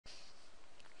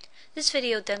This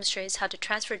video demonstrates how to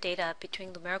transfer data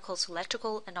between Lumerical's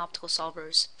electrical and optical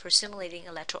solvers for simulating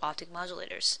electro-optic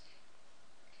modulators.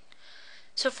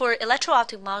 So for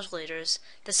electro-optic modulators,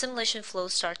 the simulation flow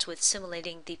starts with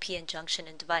simulating the PN junction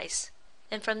and device.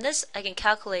 And from this, I can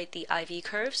calculate the IV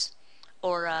curves,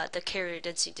 or the carrier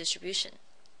density distribution.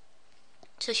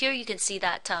 So here you can see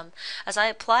that as I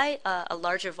apply a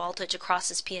larger voltage across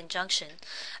this PN junction,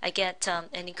 I get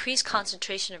an increased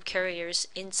concentration of carriers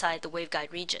inside the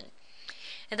waveguide region.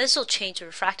 And this will change the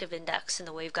refractive index in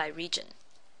the waveguide region.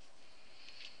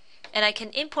 And I can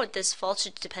import this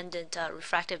voltage-dependent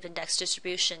refractive index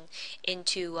distribution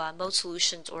into mode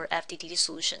solutions or FDTD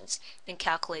solutions and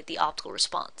calculate the optical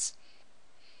response.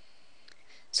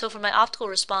 So for my optical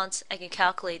response, I can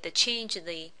calculate the change in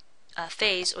the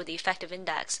phase or the effective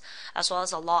index, as well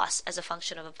as a loss as a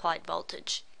function of applied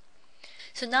voltage.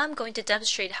 So now I'm going to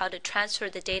demonstrate how to transfer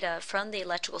the data from the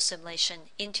electrical simulation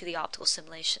into the optical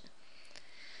simulation.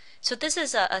 So this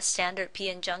is a standard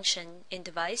PN junction in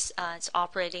device. It's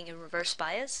operating in reverse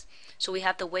bias. So we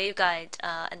have the waveguide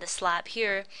and the slab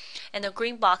here, and the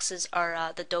green boxes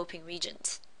are the doping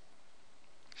regions.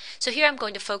 So here I'm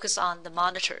going to focus on the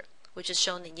monitor, which is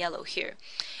shown in yellow here,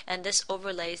 and this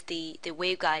overlays the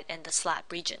waveguide and the slab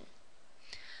region.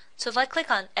 So if I click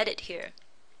on edit here,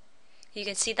 you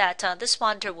can see that this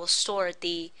monitor will store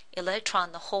the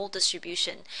electron, the hole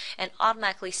distribution, and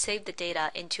automatically save the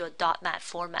data into a .mat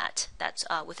format that's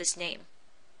with its name.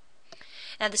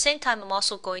 And at the same time, I'm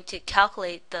also going to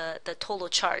calculate the total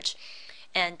charge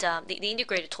and the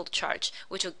integrated total charge,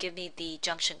 which will give me the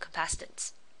junction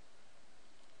capacitance.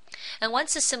 And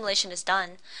once the simulation is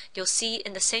done, you'll see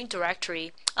in the same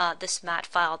directory this mat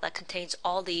file that contains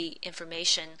all the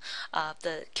information of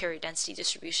the carrier density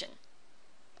distribution.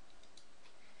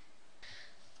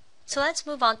 So let's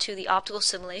move on to the optical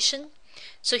simulation.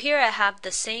 So here I have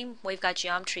the same waveguide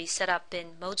geometry set up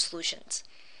in mode solutions.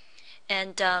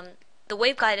 And the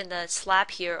waveguide and the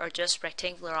slab here are just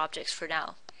rectangular objects for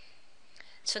now.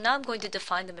 So now I'm going to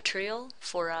define the material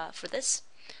for this.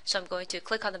 So I'm going to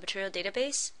click on the material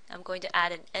database. I'm going to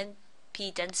add an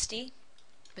NP density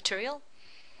material.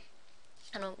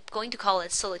 And I'm going to call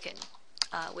it silicon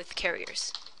with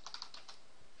carriers.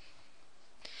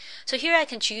 So here I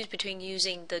can choose between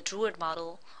using the Druid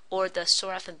model or the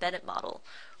Soraf and Bennett model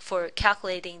for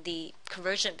calculating the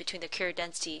conversion between the carrier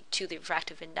density to the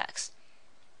refractive index.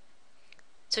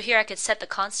 So here I can set the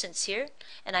constants here,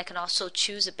 and I can also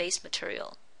choose a base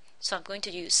material. So I'm going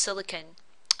to use silicon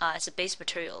as a base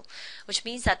material, which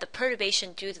means that the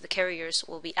perturbation due to the carriers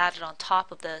will be added on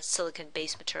top of the silicon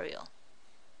base material.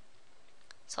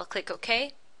 So I'll click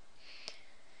OK.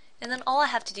 And then all I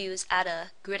have to do is add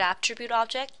a grid attribute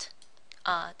object,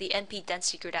 the NP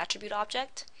density grid attribute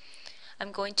object.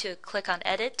 I'm going to click on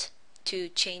edit to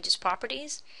change its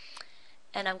properties,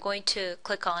 and I'm going to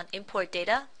click on import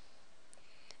data,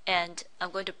 and I'm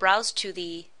going to browse to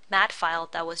the mat file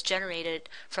that was generated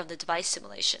from the device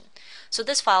simulation. So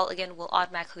this file again will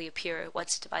automatically appear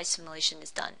once the device simulation is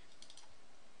done.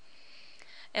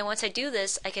 And once I do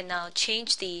this, I can now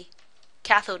change the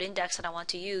cathode index that I want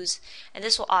to use, and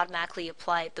this will automatically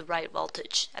apply the right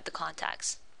voltage at the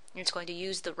contacts. And it's going to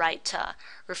use the right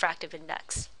refractive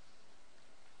index.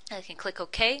 And I can click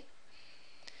OK.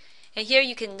 And here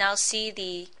you can now see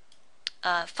the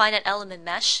finite element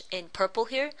mesh in purple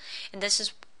here, and this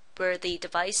is where the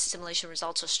device simulation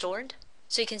results are stored.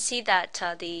 So you can see that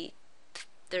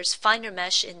there's finer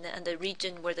mesh in the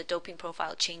region where the doping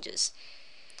profile changes.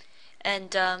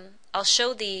 And I'll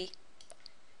show the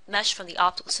mesh from the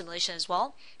optical simulation as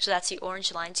well. So that's the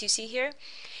orange lines you see here.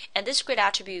 And this grid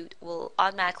attribute will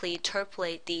automatically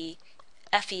interpolate the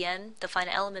FEM, the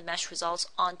finite element mesh results,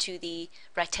 onto the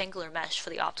rectangular mesh for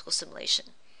the optical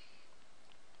simulation.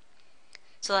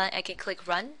 So I can click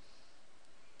run.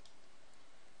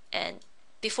 And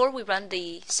before we run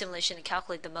the simulation and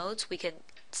calculate the modes, we can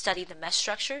study the mesh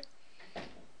structure.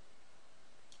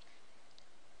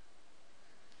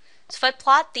 So if I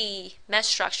plot the mesh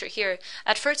structure here,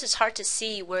 at first it's hard to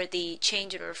see where the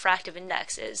change in refractive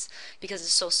index is because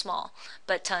it's so small.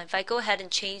 But if I go ahead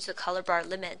and change the color bar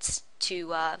limits to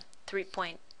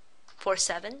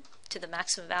 3.47 to the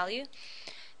maximum value,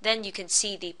 then you can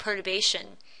see the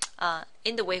perturbation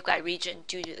in the waveguide region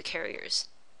due to the carriers.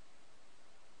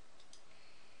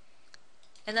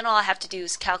 And then all I have to do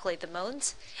is calculate the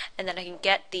modes, and then I can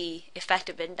get the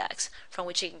effective index from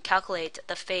which I can calculate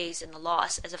the phase and the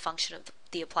loss as a function of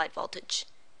the applied voltage.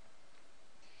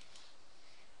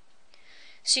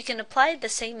 So you can apply the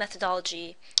same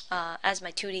methodology as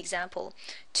my 2D example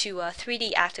to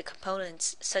 3D active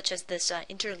components such as this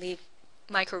interleaved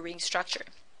microring structure.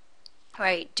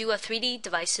 right, do a 3D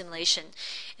device simulation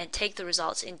and take the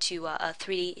results into a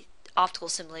 3D optical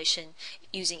simulation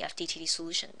using FDTD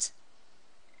solutions.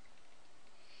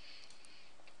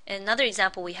 And another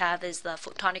example we have is the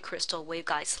photonic crystal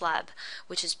waveguide slab,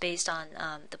 which is based on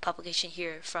the publication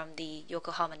here from the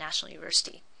Yokohama National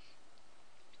University.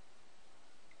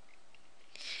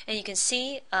 And you can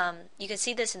see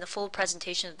this in the full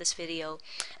presentation of this video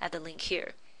at the link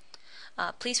here.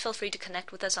 Please feel free to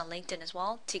connect with us on LinkedIn as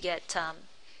well to get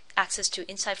access to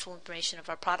insightful information of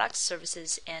our products,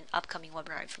 services, and upcoming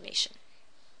webinar information.